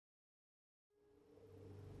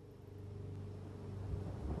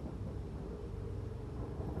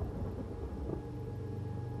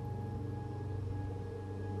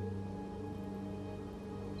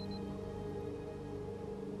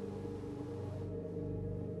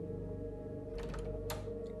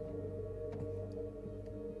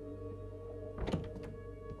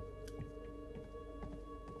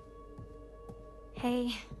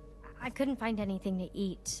Hey, I couldn't find anything to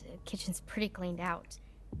eat. The kitchen's pretty cleaned out.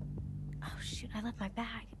 Oh shoot, I left my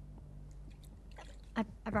bag.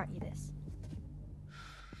 I brought you this.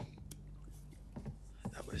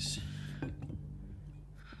 That was...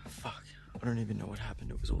 Fuck. I don't even know what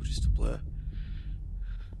happened. It was all just a blur.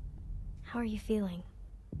 How are you feeling?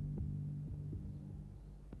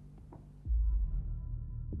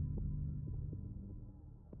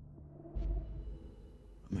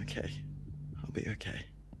 I'm okay. I'll be okay.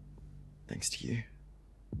 Thanks to you.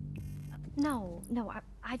 No,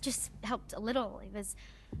 I just helped a little. It was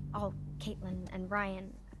all Caitlin and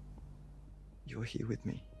Ryan. You're here with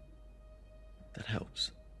me. That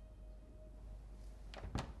helps.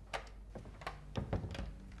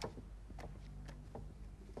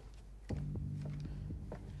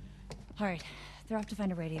 All right, they're off to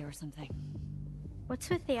find a radio or something. What's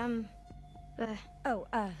with the,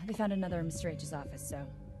 we found another in Mr. H's office, so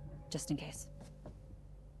just in case.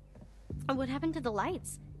 What happened to the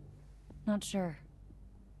lights? Not sure.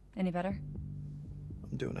 Any better?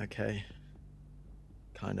 I'm doing okay.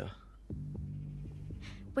 Kinda.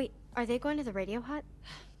 Wait, are they going to the radio hut?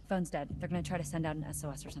 Phone's dead. They're gonna try to send out an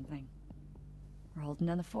SOS or something. We're holding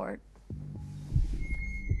down the fort.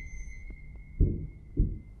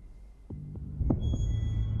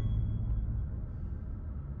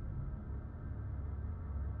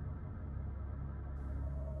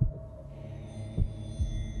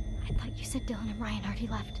 I thought you said Dylan and Ryan already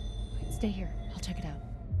left. Wait, stay here. I'll check it out.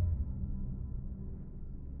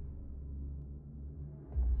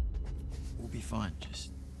 We'll be fine.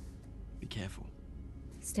 Just be careful.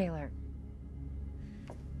 Stay alert.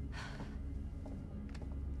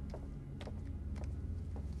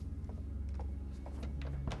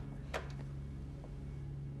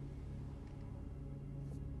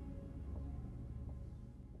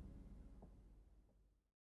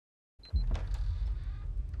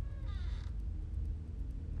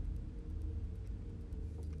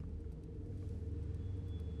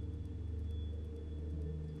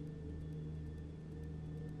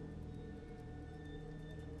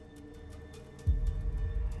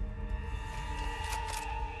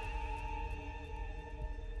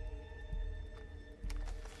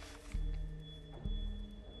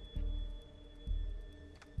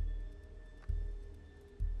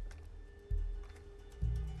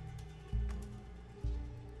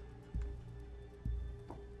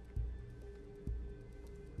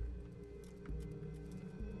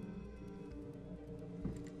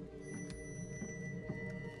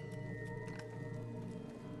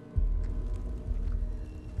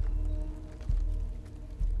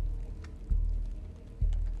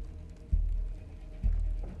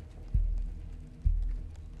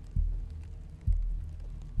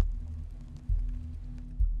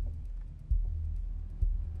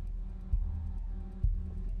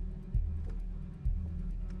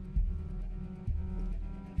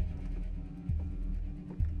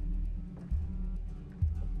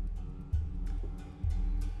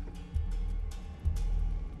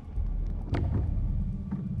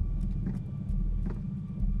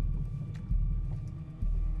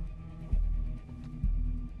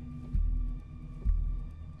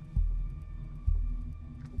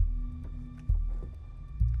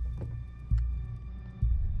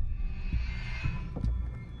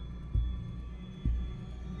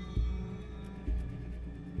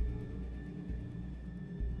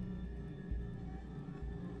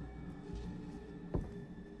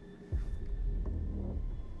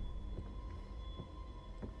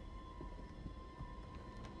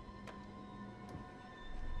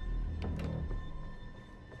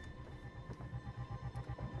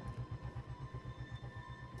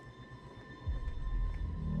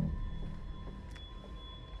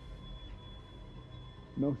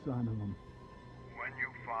 No sign of them. When you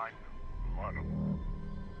find them, let them.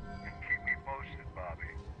 And keep me posted, Bobby.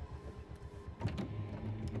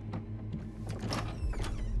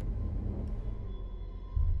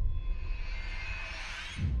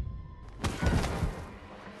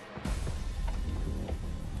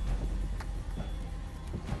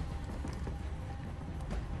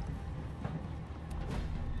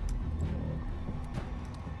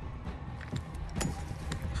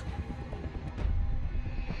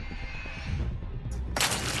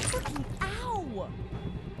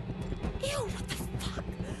 Ew, what the fuck?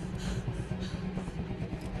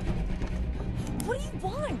 What do you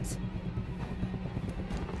want?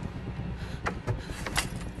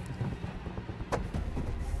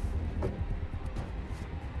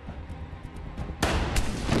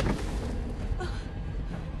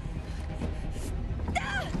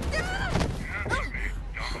 Answer me,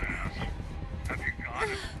 dumbass. Have you got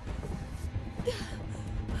it?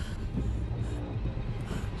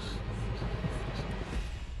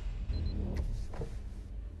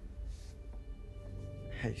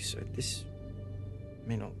 Hey, so this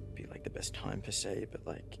may not be like the best time per se, but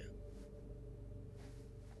like,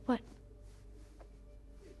 What?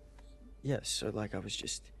 yeah, so like I was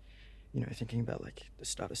just, thinking about like the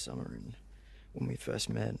start of summer and when we first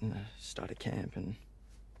met and the start of camp and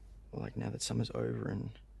like now that summer's over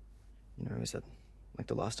and, is that like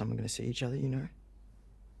the last time we're gonna see each other,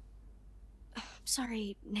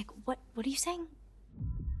 Sorry, Nick, what are you saying?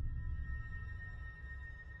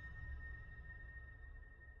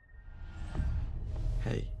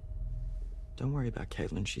 Hey, don't worry about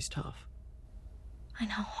Caitlin, she's tough. I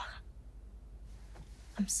know.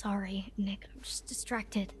 I'm sorry, Nick. I'm just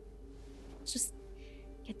distracted. Let's just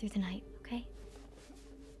get through the night, okay?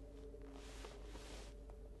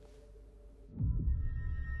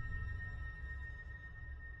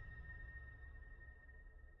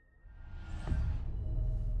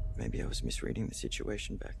 Maybe I was misreading the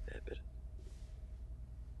situation back there, but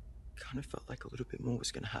kind of felt like a little bit more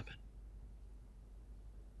was gonna happen.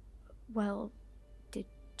 Well, did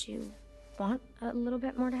you want a little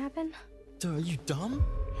bit more to happen? Duh, are you dumb?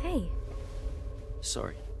 Hey.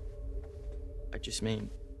 Sorry. I just mean,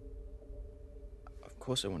 of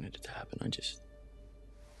course I wanted it to happen. I just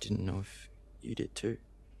didn't know if you did too.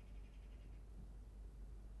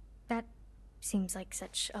 That seems like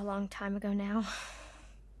such a long time ago now.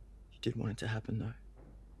 You did want it to happen though.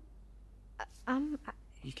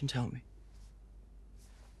 You can tell me.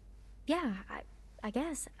 Yeah, I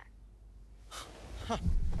guess. Huh.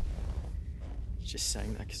 You're just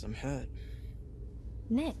saying that because I'm hurt.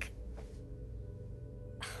 Nick.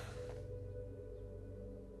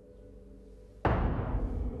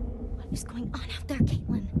 What is going on out there,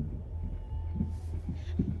 Caitlin?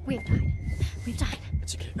 We've died. We've died.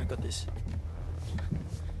 It's okay, I got this.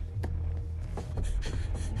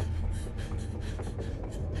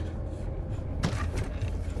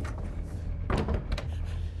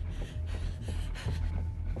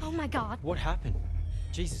 Oh my god. What happened?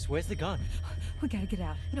 Jesus, where's the gun? We gotta get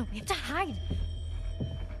out. No, we have to hide.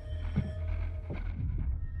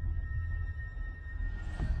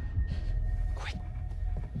 Quick.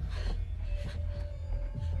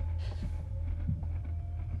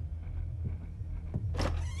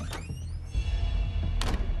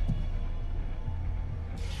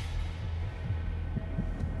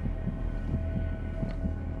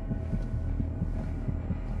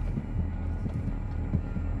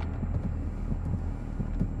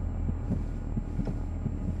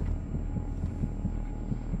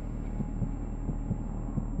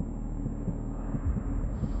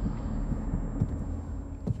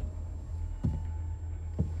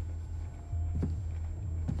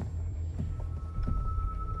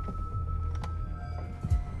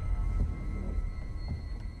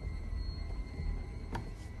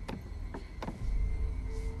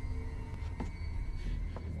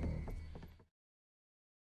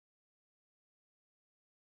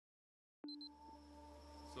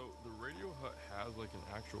 So the radio hut has like an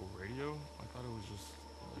actual radio? I thought it was just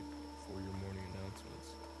like for your morning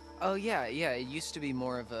announcements. Oh yeah, it used to be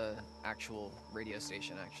more of a actual radio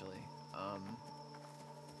station actually.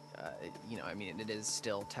 I mean it is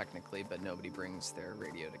still technically, but nobody brings their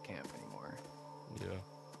radio to camp anymore. Yeah.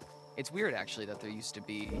 It's weird actually that there used to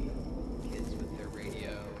be kids with their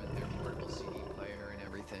radio and their portable CD player and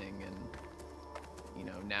everything, and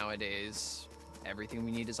nowadays everything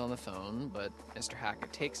we need is on the phone, but Mr.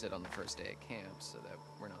 Hackett takes it on the first day at camp so that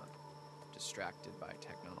we're not distracted by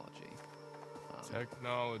technology.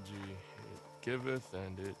 Technology, it giveth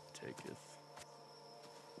and it taketh.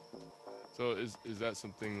 So is that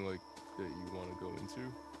something like that you want to go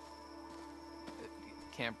into?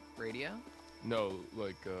 Camp radio? No,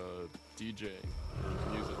 like DJing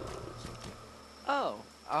or music or something. Oh,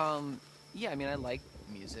 yeah, I mean I like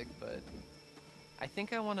music, but I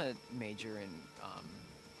think I want to major in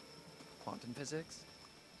quantum physics.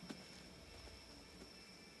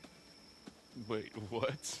 Wait,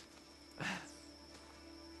 what?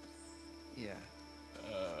 Yeah.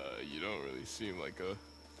 You don't really seem like a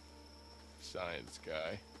science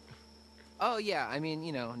guy. Oh yeah, I mean,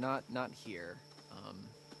 not here.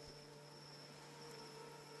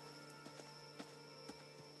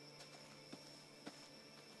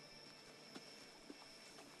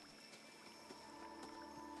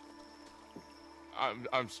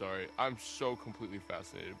 I'm sorry. I'm so completely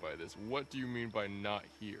fascinated by this. What do you mean by not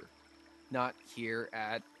here? Not here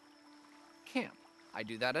at camp. I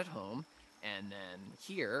do that at home, and then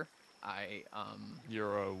here,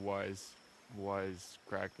 You're a wise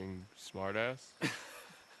cracking smartass?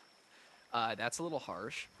 That's a little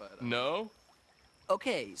harsh, but... No?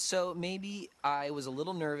 Okay, so maybe I was a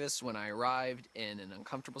little nervous when I arrived in an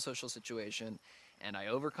uncomfortable social situation, and I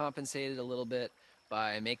overcompensated a little bit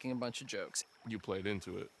by making a bunch of jokes. You played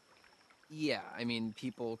into it. Yeah, I mean,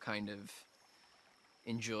 people kind of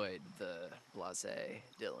enjoyed the blasé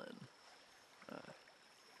Dylan.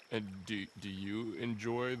 And do you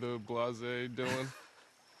enjoy the blasé Dylan?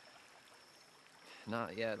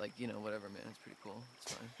 Not yet, like, you know, whatever, man. It's pretty cool.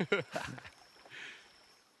 It's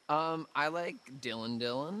fine. I like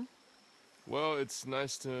Dylan. Well, it's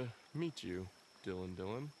nice to meet you,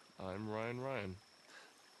 Dylan. I'm Ryan.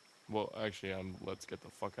 Well, actually, I'm let's get the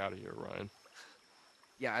fuck out of here, Ryan.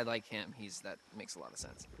 Yeah, I like him. That makes a lot of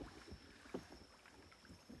sense.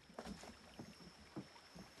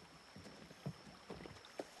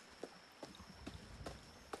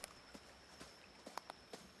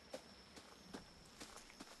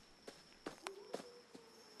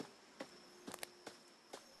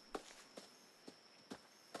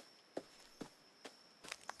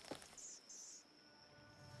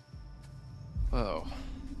 Whoa.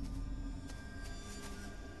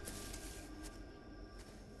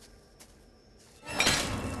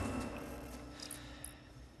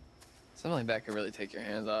 Something like that could really take your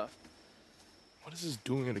hands off. What is this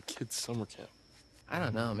doing at a kid's summer camp? I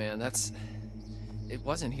don't know, man. It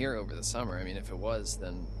wasn't here over the summer. I mean, if it was,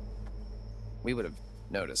 then we would have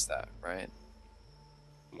noticed that, right?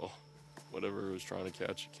 Well, whatever it was trying to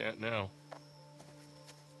catch, you can't now.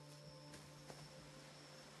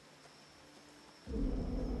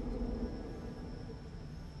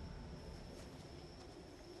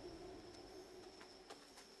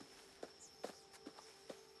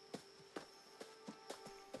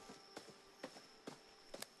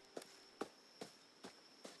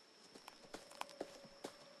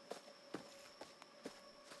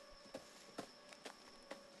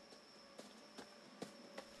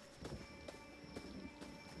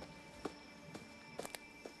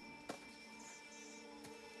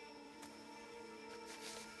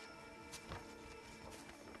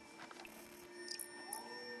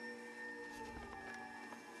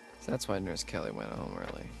 So that's why Nurse Kelly went home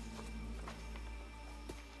early.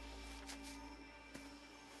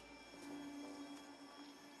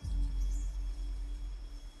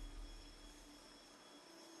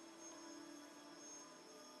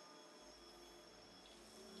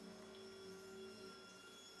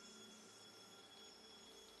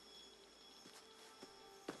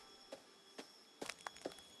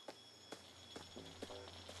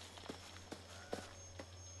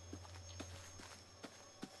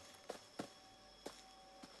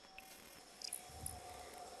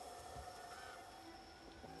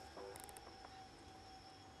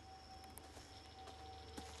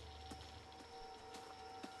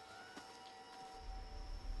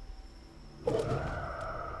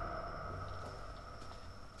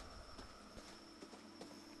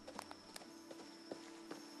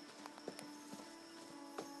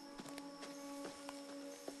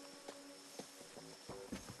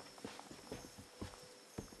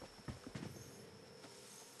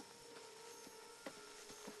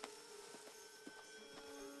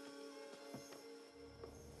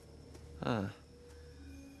 Huh.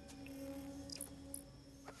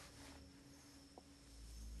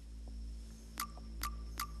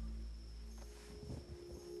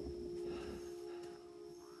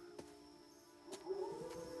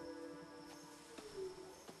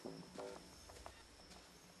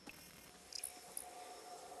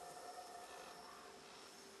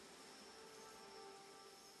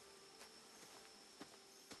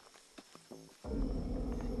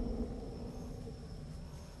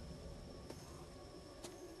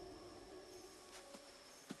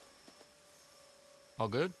 All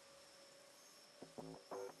good?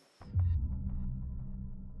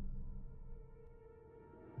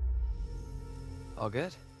 All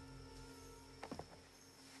good?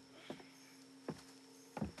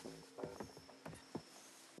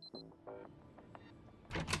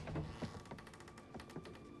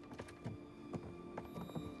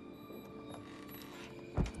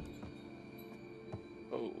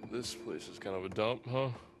 Oh, this place is kind of a dump, huh?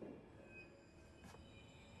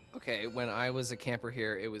 Okay, when I was a camper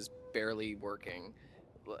here, it was barely working.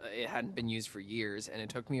 It hadn't been used for years, and it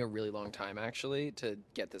took me a really long time, actually, to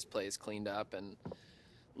get this place cleaned up and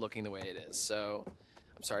looking the way it is. So,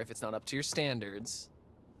 I'm sorry if it's not up to your standards,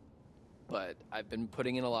 but I've been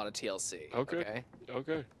putting in a lot of TLC, okay?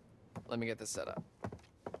 Okay. Let me get this set up.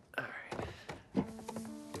 All right.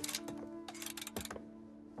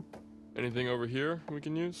 Anything over here we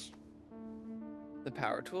can use? The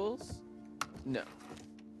power tools? No.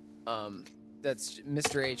 That's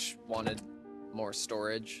Mr. H wanted more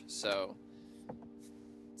storage, so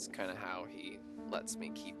it's kind of how he lets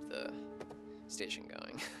me keep the station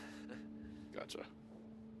going. Gotcha.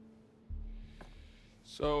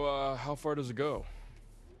 So, how far does it go?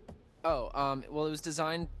 Oh, well, it was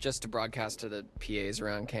designed just to broadcast to the PAs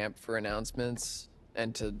around camp for announcements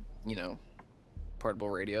and to, you know, portable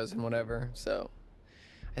radios and whatever. So,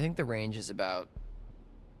 I think the range is about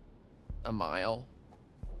a mile.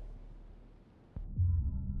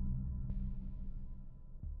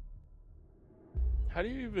 How do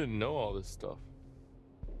you even know all this stuff?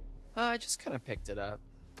 I just kind of picked it up.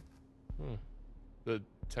 The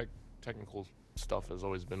technical stuff has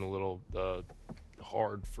always been a little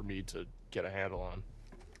hard for me to get a handle on.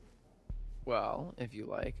 Well, if you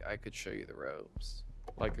like, I could show you the ropes.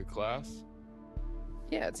 Like a class?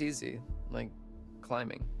 Yeah, it's easy. Like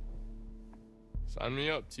climbing. Sign me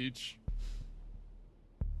up, teach.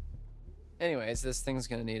 Anyways, this thing's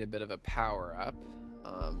gonna need a bit of a power up,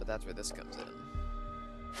 but that's where this comes in.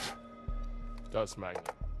 Dust magnet.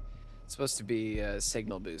 It's supposed to be a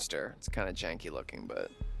signal booster. It's kind of janky looking,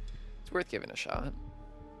 but it's worth giving a shot.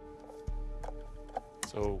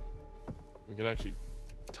 So, we can actually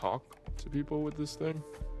talk to people with this thing?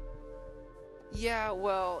 Yeah,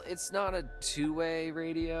 well, it's not a two-way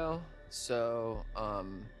radio, so,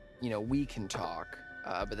 you know, we can talk,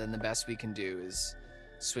 but then the best we can do is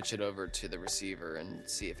switch it over to the receiver and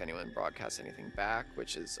see if anyone broadcasts anything back,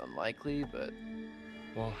 which is unlikely, but...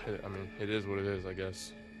 Well, I mean, it is what it is, I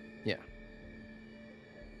guess. Yeah.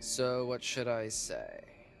 So, what should I say?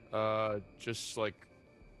 Just, like,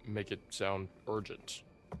 make it sound urgent.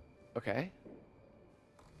 Okay.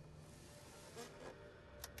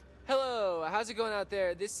 Hello, how's it going out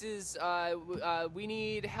there? This is, we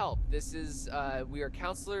need help. This is, we are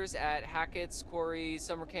counselors at Hackett's Quarry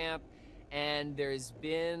Summer Camp, and there's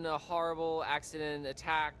been a horrible accident,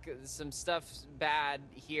 attack, some stuff bad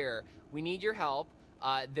here. We need your help.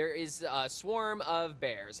 There is a swarm of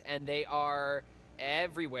bears, and they are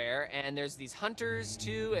everywhere, and there's these hunters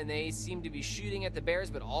too, and they seem to be shooting at the bears,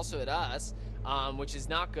 but also at us, which is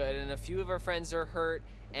not good, and a few of our friends are hurt,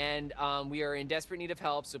 and we are in desperate need of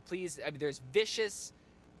help, so please, there's vicious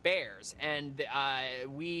bears, and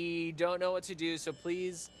we don't know what to do, so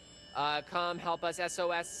please come help us.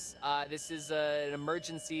 SOS, this is an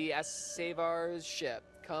emergency. Save our ship.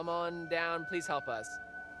 Come on down, please help us.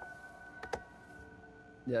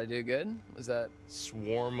 Did I do good? Was that...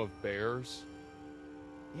 Swarm of bears?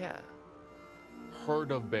 Yeah.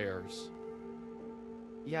 Herd of bears.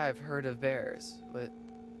 Yeah, I've heard of bears, but...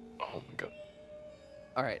 Oh my god.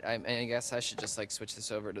 Alright, I guess I should just, like, switch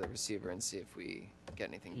this over to the receiver and see if we get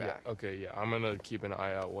anything back. Yeah, okay, yeah. I'm gonna keep an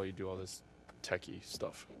eye out while you do all this techie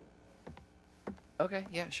stuff. Okay,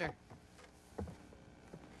 yeah, sure.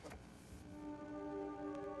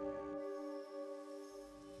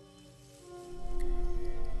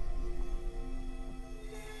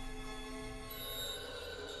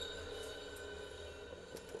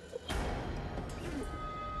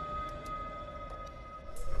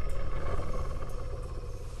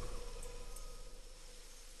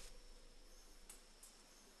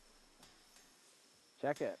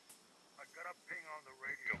 Check it. I got a ping on the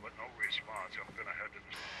radio, but no response. I'm gonna head to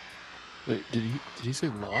the... Wait, did he say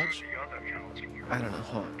lodge? The other counselor. I don't know,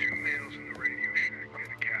 hold on. 2 males in the radio shack near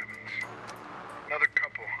the cabins. Another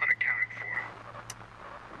couple unaccounted for.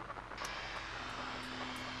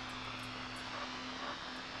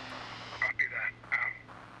 Copy that.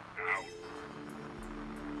 Out.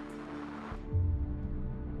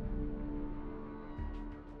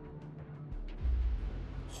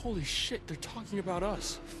 Holy shit, they're talking about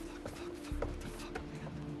us.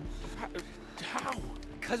 How?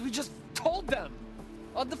 Because we just told them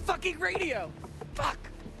on the fucking radio. Fuck.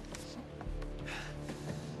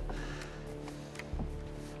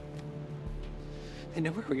 They know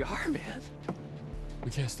where we are, man. We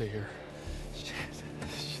can't stay here. Shit.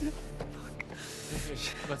 Fuck. Okay,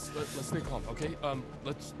 let's stay calm, okay?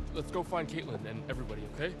 Let's go find Caitlin and everybody,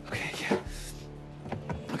 okay? Okay, yeah.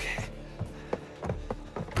 Okay.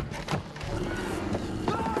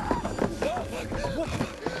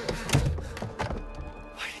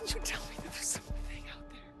 Why didn't you tell me that there's something out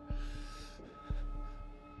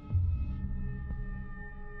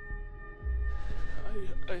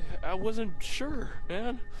there? I wasn't sure,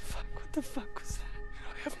 man. Fuck, what the fuck was that?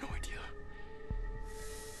 I have no idea.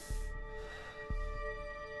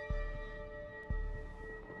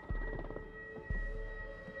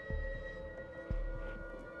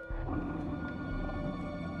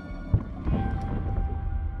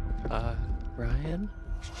 Ryan?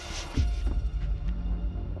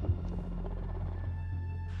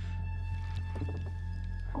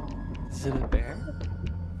 Is it a bear?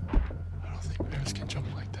 I don't think bears can jump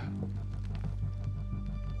like that.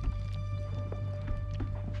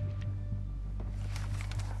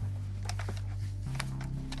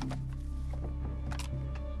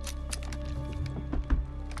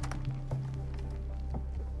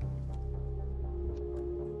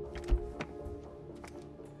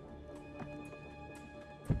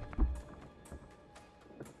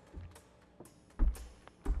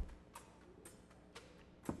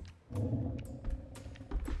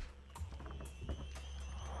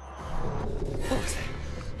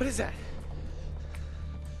 What is that?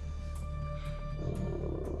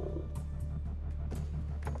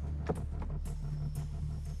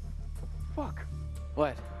 Fuck.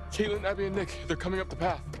 What? Caitlin, Abby, and Nick, they're coming up the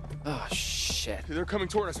path. Oh, shit. They're coming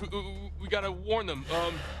toward us. We gotta warn them.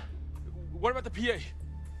 What about the PA?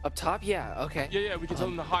 Up top? Yeah, okay. Yeah, we can tell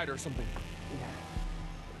them to hide or something.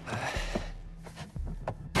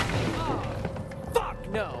 Fuck,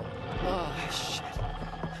 no. Oh, shit.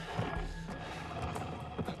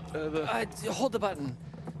 Hold the button.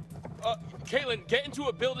 Caitlin, get into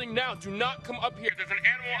a building now. Do not come up here. There's an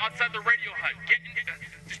animal outside the radio hut.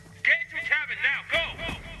 Just get into a cabin now. Go!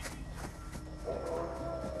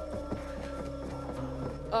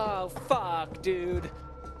 Oh, fuck, dude.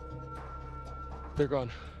 They're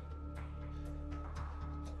gone.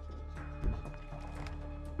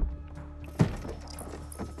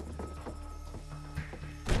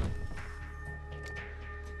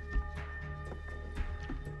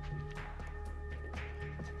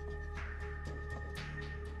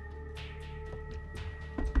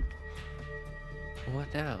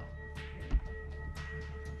 What now?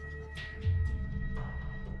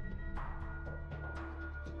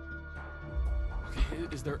 Okay,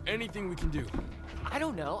 is there anything we can do? I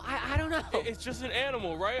don't know. I don't know. It's just an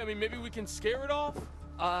animal, right? I mean, maybe we can scare it off?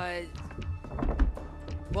 Well,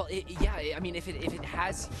 yeah. I mean, if it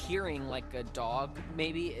has hearing like a dog,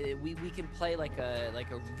 maybe we can play like a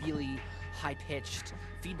really high-pitched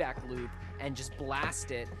feedback loop and just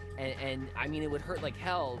blast it. And I mean, it would hurt like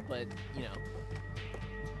hell, but you know.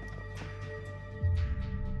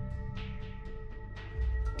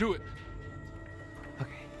 Do it.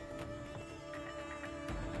 Okay.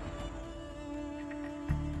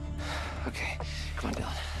 Okay. Come on,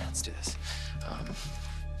 Dylan. Let's do this. Come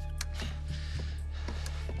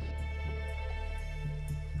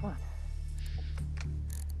on.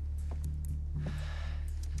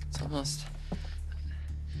 It's almost.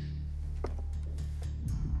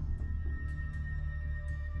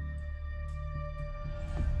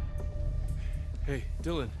 Hey,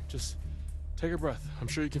 Dylan, just take a breath. I'm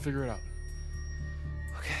sure you can figure it out.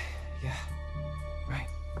 Okay, yeah, right.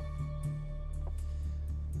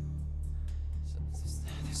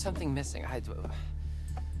 There's something missing.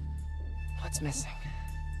 What's missing?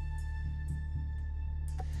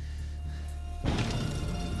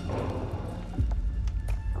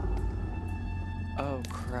 Oh,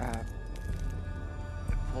 crap.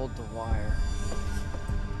 I pulled the wire.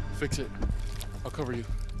 Fix it. I'll cover you.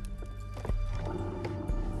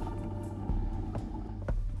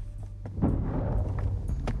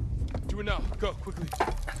 Do it now. Go, quickly.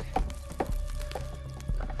 Okay.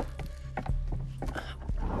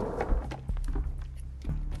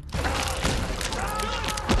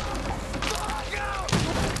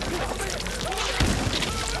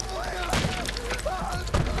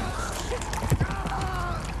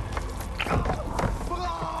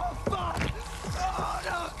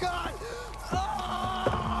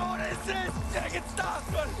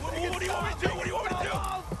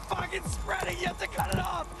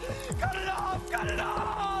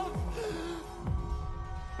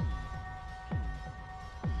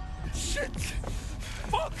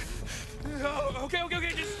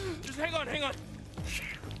 Just hang on.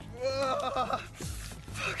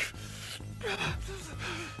 Fuck.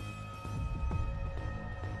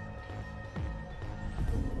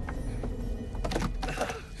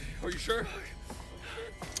 Are you sure?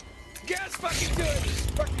 Gas fucking good!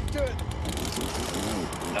 Fucking good!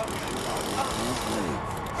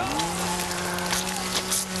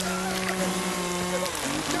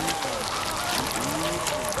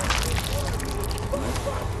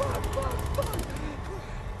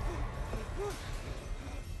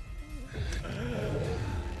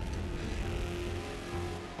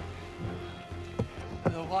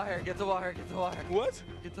 Get the wire. What?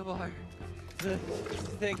 Get the wire. The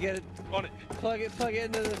thing, get it. On it. Plug it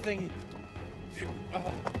into the thingy.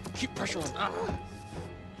 Keep pressure on.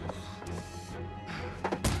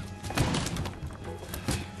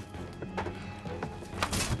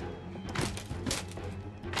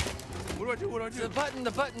 What do I do?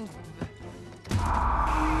 The button.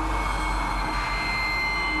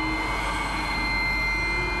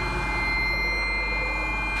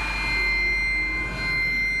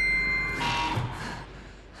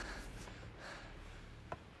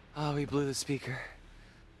 Oh, we blew the speaker.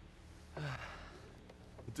 It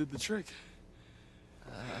did the trick.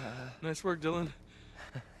 Nice work, Dylan.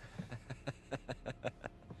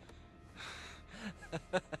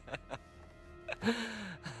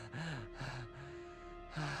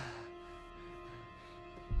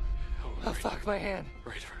 Oh, fuck, my hand.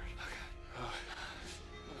 Right. Okay.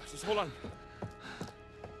 Just hold on.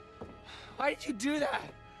 Why did you do that?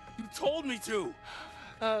 You told me to.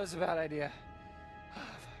 That was a bad idea.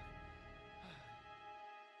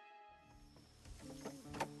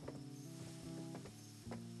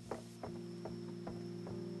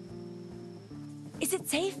 Is it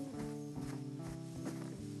safe?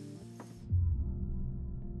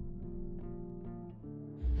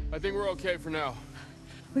 I think we're okay for now.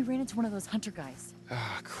 We ran into one of those hunter guys.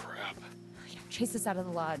 Ah, crap. Yeah, chased us out of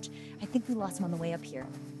the lodge. I think we lost him on the way up here.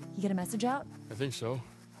 You get a message out? I think so.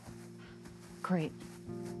 Great.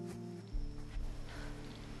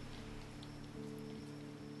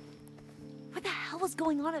 What the hell was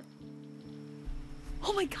going on at...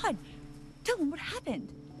 Oh my god! Dylan, what happened?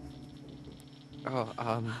 Oh,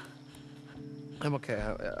 I'm okay.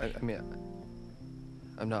 I mean,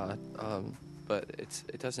 I'm not, but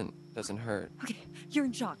it doesn't hurt. Okay, you're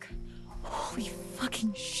in shock. Holy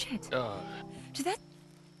fucking shit. Did that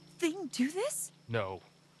thing do this? No.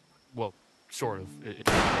 Well, sort of.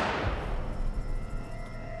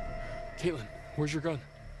 Caitlin, where's your gun?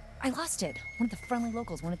 I lost it. One of the friendly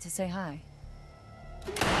locals wanted to say hi.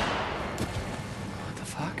 What the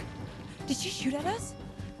fuck? Did she shoot at us?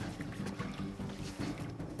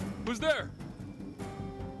 Who's there?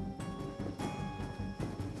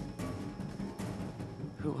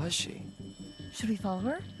 Who was she? Should we follow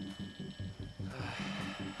her?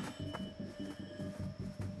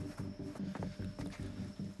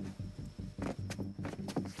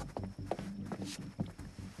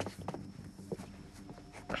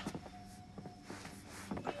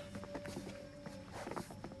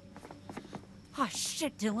 Oh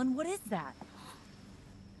shit, Dylan, what is that?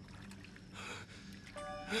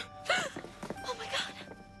 Oh my god!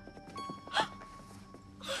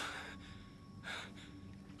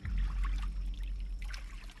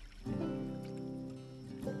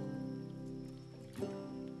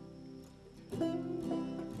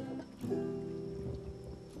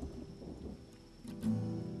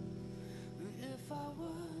 If I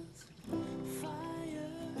was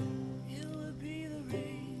fire, it would be the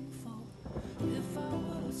rainfall. If I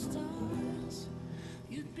were stars,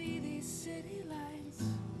 you'd be these city lights.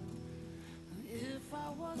 If I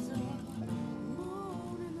was a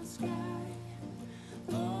moon in the sky,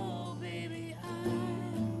 oh baby, I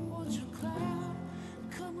want your cloud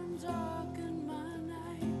come and darken my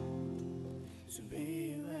night to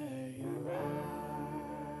be where you are.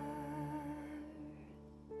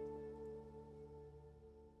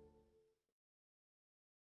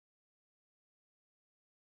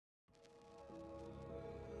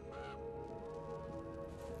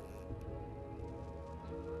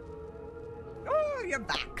 Oh, you're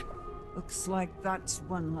back. Looks like that's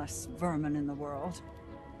one less vermin in the world.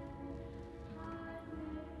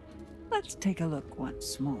 Let's take a look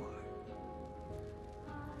once more.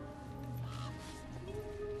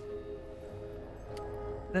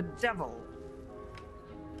 The devil.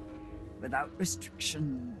 Without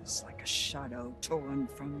restrictions, like a shadow torn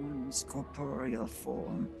from one's corporeal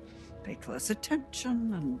form. Pay close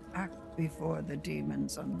attention and act before the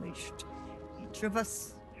demons unleashed. Each of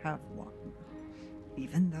us have one.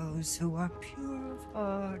 Even those who are pure of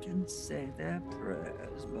heart and say their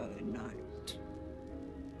prayers by night.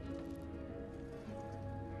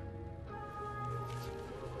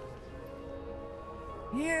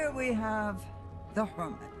 Here we have the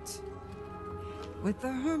Hermit. With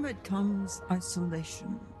the Hermit comes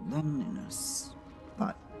isolation, loneliness,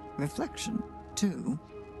 but reflection too.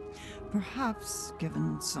 Perhaps,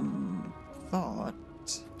 given some thought,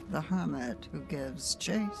 the Hermit who gives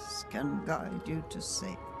chase can guide you to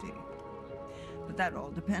safety. But that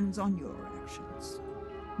all depends on your actions,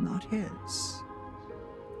 not his.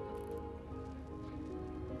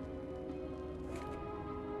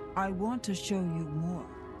 I want to show you more.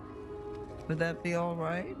 Would that be all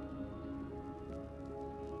right?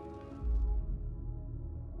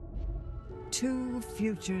 Two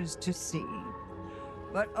futures to see,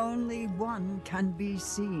 but only one can be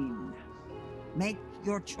seen. Make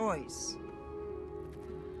your choice.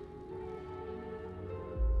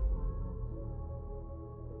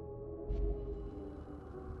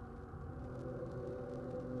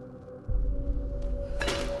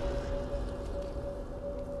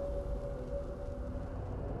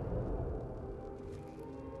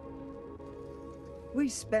 We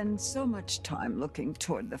spend so much time looking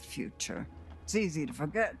toward the future. It's easy to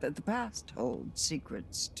forget that the past holds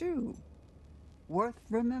secrets too. Worth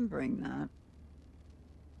remembering that.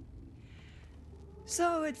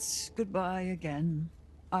 So it's goodbye again.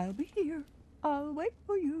 I'll be here. I'll wait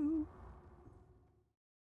for you.